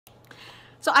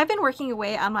So I've been working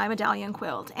away on my medallion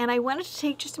quilt, and I wanted to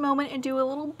take just a moment and do a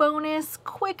little bonus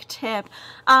quick tip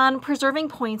on preserving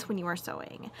points when you are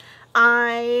sewing.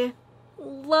 I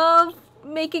love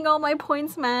making all my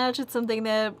points match. It's something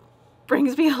that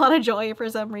brings me a lot of joy for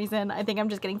some reason. I think I'm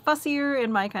just getting fussier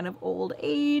in my kind of old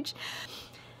age.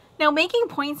 Now, making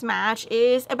points match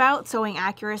is about sewing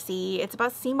accuracy, it's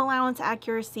about seam allowance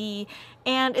accuracy,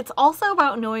 and it's also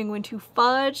about knowing when to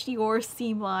fudge your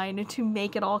seam line to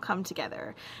make it all come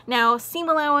together. Now, seam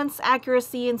allowance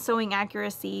accuracy and sewing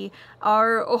accuracy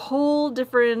are a whole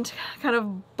different kind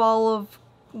of ball of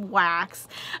wax.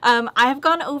 I've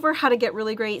gone over how to get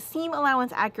really great seam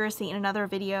allowance accuracy in another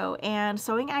video, and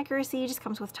sewing accuracy just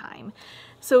comes with time.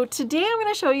 So today I'm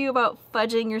going to show you about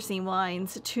fudging your seam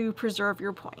lines to preserve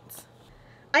your points.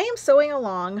 I am sewing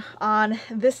along on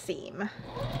this seam,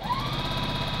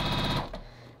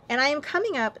 and I am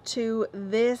coming up to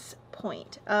this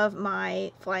point of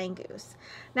my flying goose.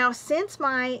 Now, since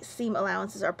my seam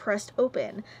allowances are pressed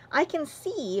open, I can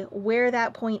see where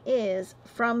that point is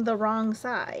from the wrong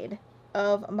side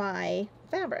of my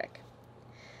fabric.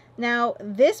 Now,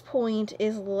 this point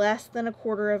is less than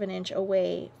 1/4 of an inch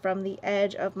away from the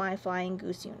edge of my flying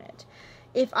goose unit.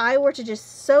 If I were to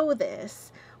just sew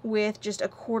this with just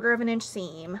 1/4 of an inch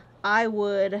seam, I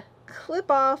would clip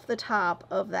off the top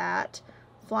of that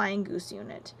flying goose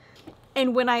unit.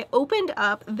 And when I opened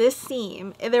up this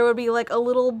seam, there would be like a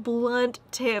little blunt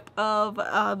tip of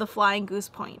the flying goose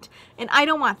point. And I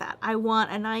don't want that. I want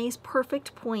a nice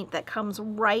perfect point that comes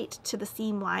right to the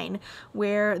seam line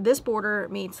where this border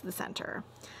meets the center.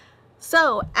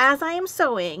 So as I am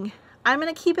sewing, I'm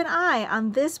going to keep an eye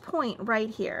on this point right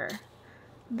here.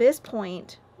 This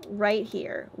point right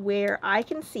here where I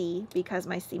can see, because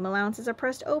my seam allowances are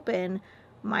pressed open,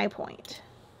 my point.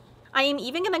 I am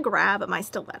even going to grab my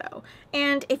stiletto,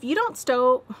 and if you don't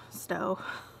so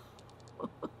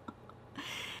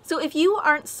if you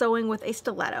aren't sewing with a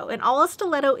stiletto, and all a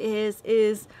stiletto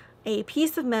is a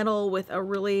piece of metal with a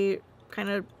really kind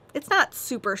of, it's not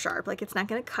super sharp, like it's not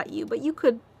going to cut you, but you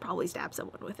could probably stab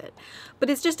someone with it. But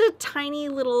it's just a tiny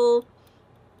little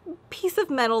piece of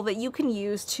metal that you can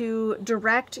use to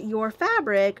direct your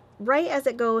fabric right as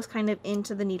it goes kind of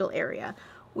into the needle area,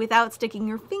 without sticking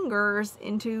your fingers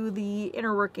into the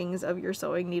inner workings of your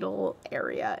sewing needle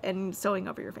area and sewing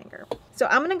over your finger. So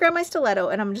I'm going to grab my stiletto,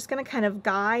 and I'm just going to kind of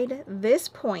guide this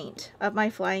point of my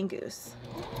flying goose.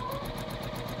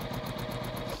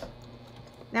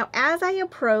 Now, as I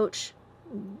approach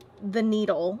the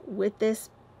needle with this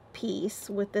piece,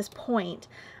 with this point,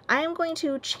 I am going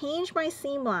to change my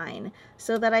seam line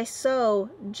so that I sew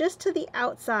just to the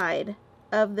outside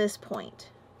of this point,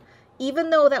 even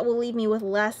though that will leave me with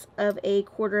less of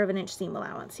 1/4 of an inch seam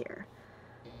allowance here.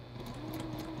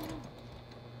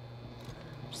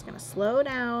 I'm just going to slow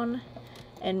down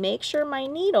and make sure my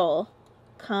needle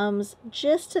comes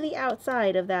just to the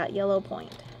outside of that yellow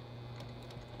point.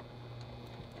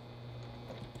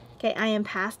 Okay, I am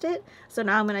past it, so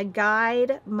now I'm going to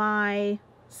guide my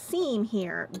seam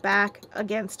here back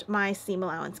against my seam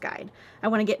allowance guide. I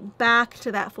want to get back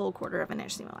to that full 1/4 of an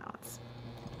inch seam allowance.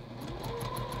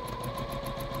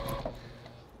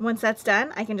 Once that's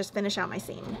done, I can just finish out my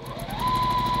seam.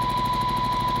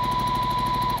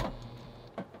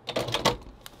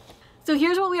 So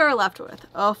here's what we are left with.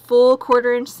 A full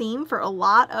 1/4 inch seam for a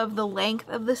lot of the length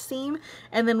of the seam,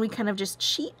 and then we kind of just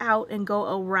cheat out and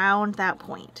go around that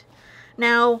point.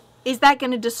 Now, is that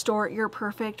going to distort your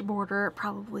perfect border?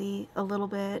 Probably a little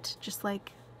bit, just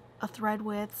like a thread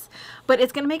width, but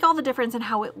it's going to make all the difference in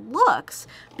how it looks,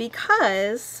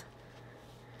 because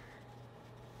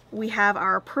we have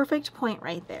our perfect point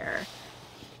right there.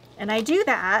 And I do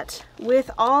that with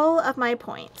all of my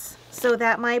points so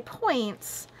that my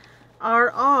points are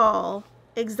all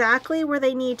exactly where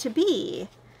they need to be.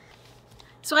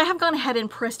 So I have gone ahead and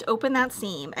pressed open that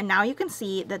seam, and now you can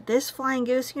see that this flying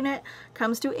goose unit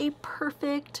comes to a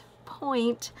perfect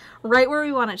point right where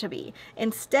we want it to be,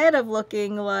 instead of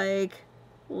looking like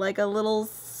a little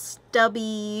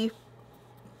stubby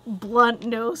blunt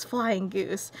nose flying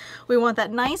goose. We want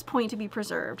that nice point to be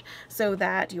preserved so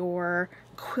that your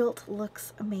quilt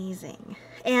looks amazing.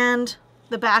 And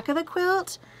the back of the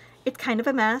quilt, it's kind of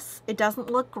a mess. It doesn't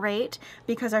look great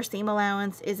because our seam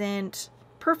allowance isn't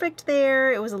perfect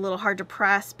there. It was a little hard to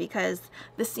press because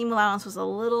the seam allowance was a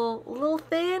little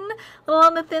thin, a little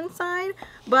on the thin side,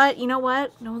 but you know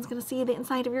what? No one's gonna see the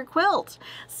inside of your quilt.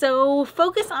 So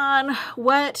focus on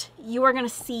what you are gonna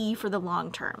see for the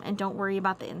long term and don't worry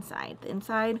about the inside. The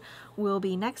inside will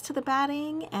be next to the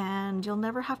batting and you'll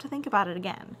never have to think about it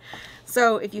again.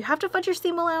 So if you have to fudge your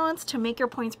seam allowance to make your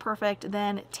points perfect,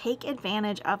 then take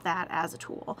advantage of that as a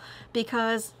tool,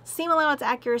 because seam allowance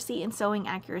accuracy and sewing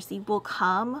accuracy will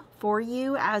come for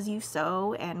you as you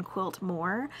sew and quilt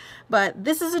more, but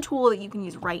this is a tool that you can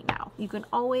use right now. You can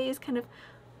always kind of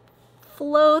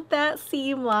float that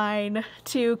seam line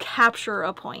to capture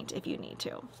a point if you need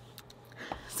to.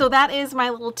 So that is my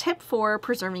little tip for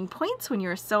preserving points when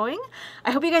you're sewing.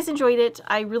 I hope you guys enjoyed it.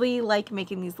 I really like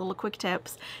making these little quick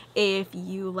tips. If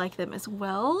you like them as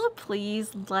well,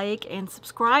 please like and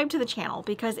subscribe to the channel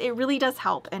because it really does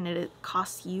help and it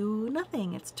costs you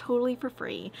nothing. It's totally for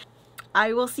free.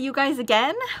 I will see you guys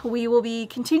again. We will be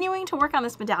continuing to work on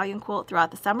this medallion quilt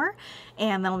throughout the summer,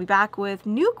 and then I'll be back with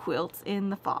new quilts in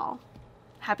the fall.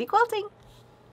 Happy quilting!